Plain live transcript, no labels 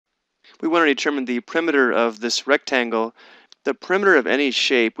We want to determine the perimeter of this rectangle. The perimeter of any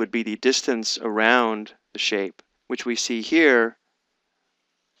shape would be the distance around the shape, which we see here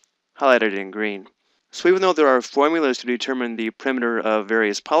highlighted in green. So even though there are formulas to determine the perimeter of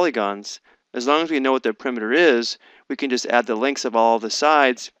various polygons, as long as we know what the perimeter is, we can just add the lengths of all the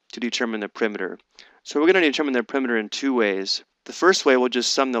sides to determine the perimeter. So we're going to determine the perimeter in two ways. The first way, we'll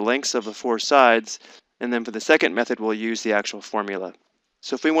just sum the lengths of the four sides, and then for the second method, we'll use the actual formula.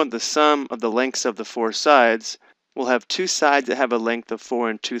 So if we want the sum of the lengths of the four sides, we'll have two sides that have a length of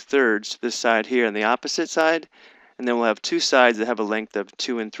 4 2/3, this side here and the opposite side, and then we'll have two sides that have a length of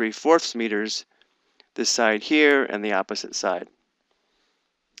 2 3/4 meters, this side here and the opposite side.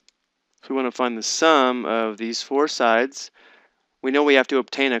 If we want to find the sum of these four sides, we know we have to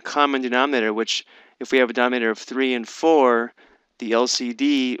obtain a common denominator, which if we have a denominator of 3 and 4, the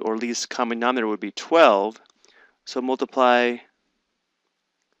LCD, or least common denominator, would be 12. So here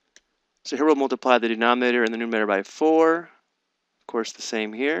we'll multiply the denominator and the numerator by 4. Of course, the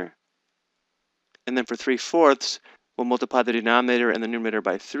same here. And then for 3/4, we'll multiply the denominator and the numerator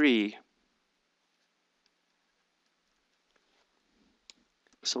by 3.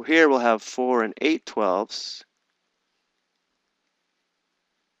 So here we'll have 4 8/12.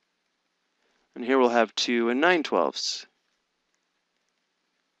 And here we'll have 2 9/12.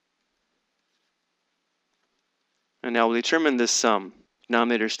 And now we'll determine this sum.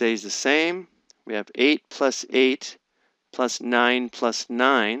 Denominator stays the same. We have 8 plus 8 plus 9 plus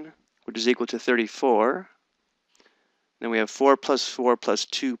 9, which is equal to 34. Then we have 4 plus 4 plus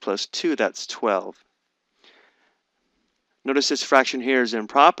 2 plus 2, that's 12. Notice this fraction here is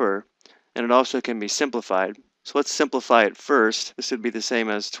improper, and it also can be simplified. So let's simplify it first. This would be the same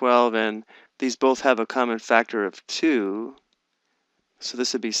as 12, and these both have a common factor of 2. So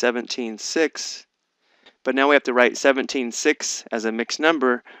this would be 17/6. But now we have to write 17/6 as a mixed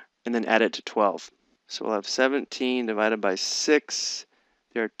number and then add it to 12. So we'll have 17 divided by 6.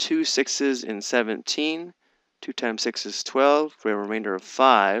 There are 2 6's in 17. 2 times 6 is 12. We have a remainder of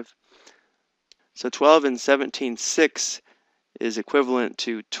 5. So 12 and 17/6 is equivalent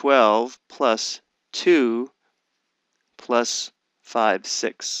to 12 plus 2 plus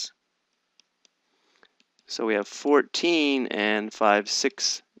 5/6. So we have 14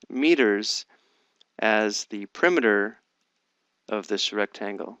 5/6 meters as the perimeter of this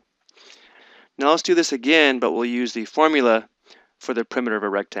rectangle. Now let's do this again, but we'll use the formula for the perimeter of a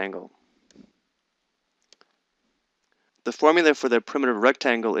rectangle. The formula for the perimeter of a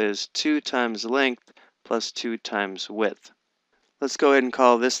rectangle is 2 times length plus 2 times width. Let's go ahead and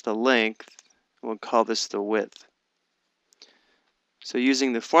call this the length. We'll call this the width. So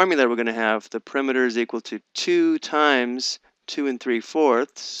using the formula, we're going to have the perimeter is equal to 2 times 2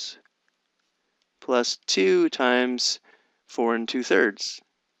 3/4 plus 2 times 4 2/3.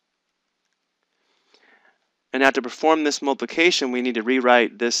 And now to perform this multiplication, we need to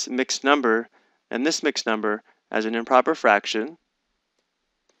rewrite this mixed number and this mixed number as an improper fraction.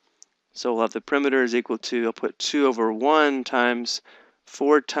 So we'll have the perimeter is equal to, I'll put 2 over 1 times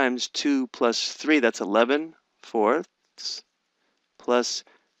 4 times 2 plus 3, that's 11/4, plus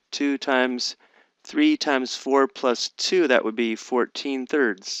 2 times 3 times 4 plus 2, that would be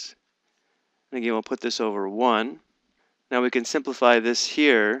 14/3. And again, we'll put this over 1. Now we can simplify this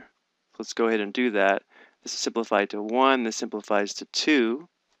here. Let's go ahead and do that. This is simplified to 1, this simplifies to 2.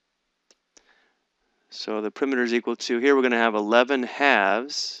 So the perimeter is equal to, here we're going to have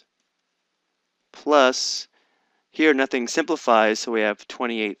 11/2 plus, here nothing simplifies, so we have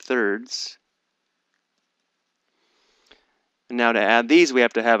 28/3. And now to add these, we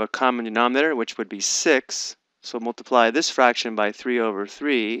have to have a common denominator, which would be 6. So multiply this fraction by 3 over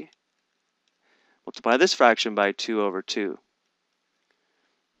 3. Multiply this fraction by 2 over 2.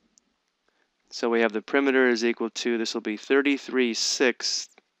 So we have the perimeter is equal to, this will be 33/6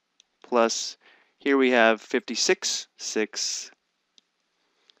 plus, here we have 56/6,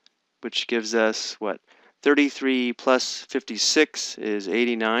 which gives us what? 33 plus 56 is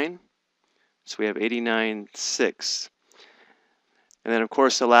 89. So we have 89/6. And then of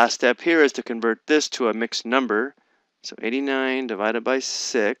course the last step here is to convert this to a mixed number. So 89 divided by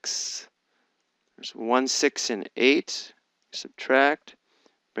 6. There's 1 6 and 8. Subtract.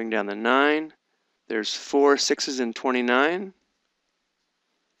 Bring down the 9. There's 4 6's and 29.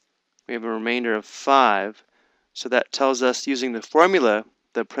 We have a remainder of 5. So that tells us, using the formula,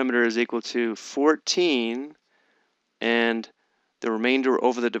 the perimeter is equal to 14, and the remainder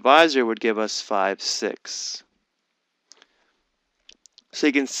over the divisor would give us 5/6. So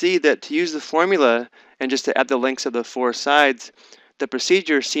you can see that to use the formula and just to add the lengths of the four sides, the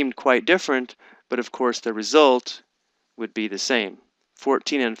procedure seemed quite different, but of course the result would be the same.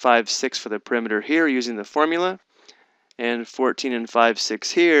 14 and 5/6 for the perimeter here using the formula, and 14 and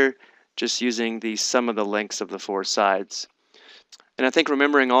 5/6 here just using the sum of the lengths of the four sides. And I think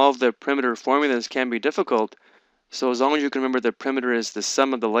remembering all of the perimeter formulas can be difficult, so as long as you can remember the perimeter is the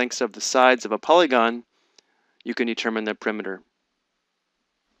sum of the lengths of the sides of a polygon, you can determine the perimeter.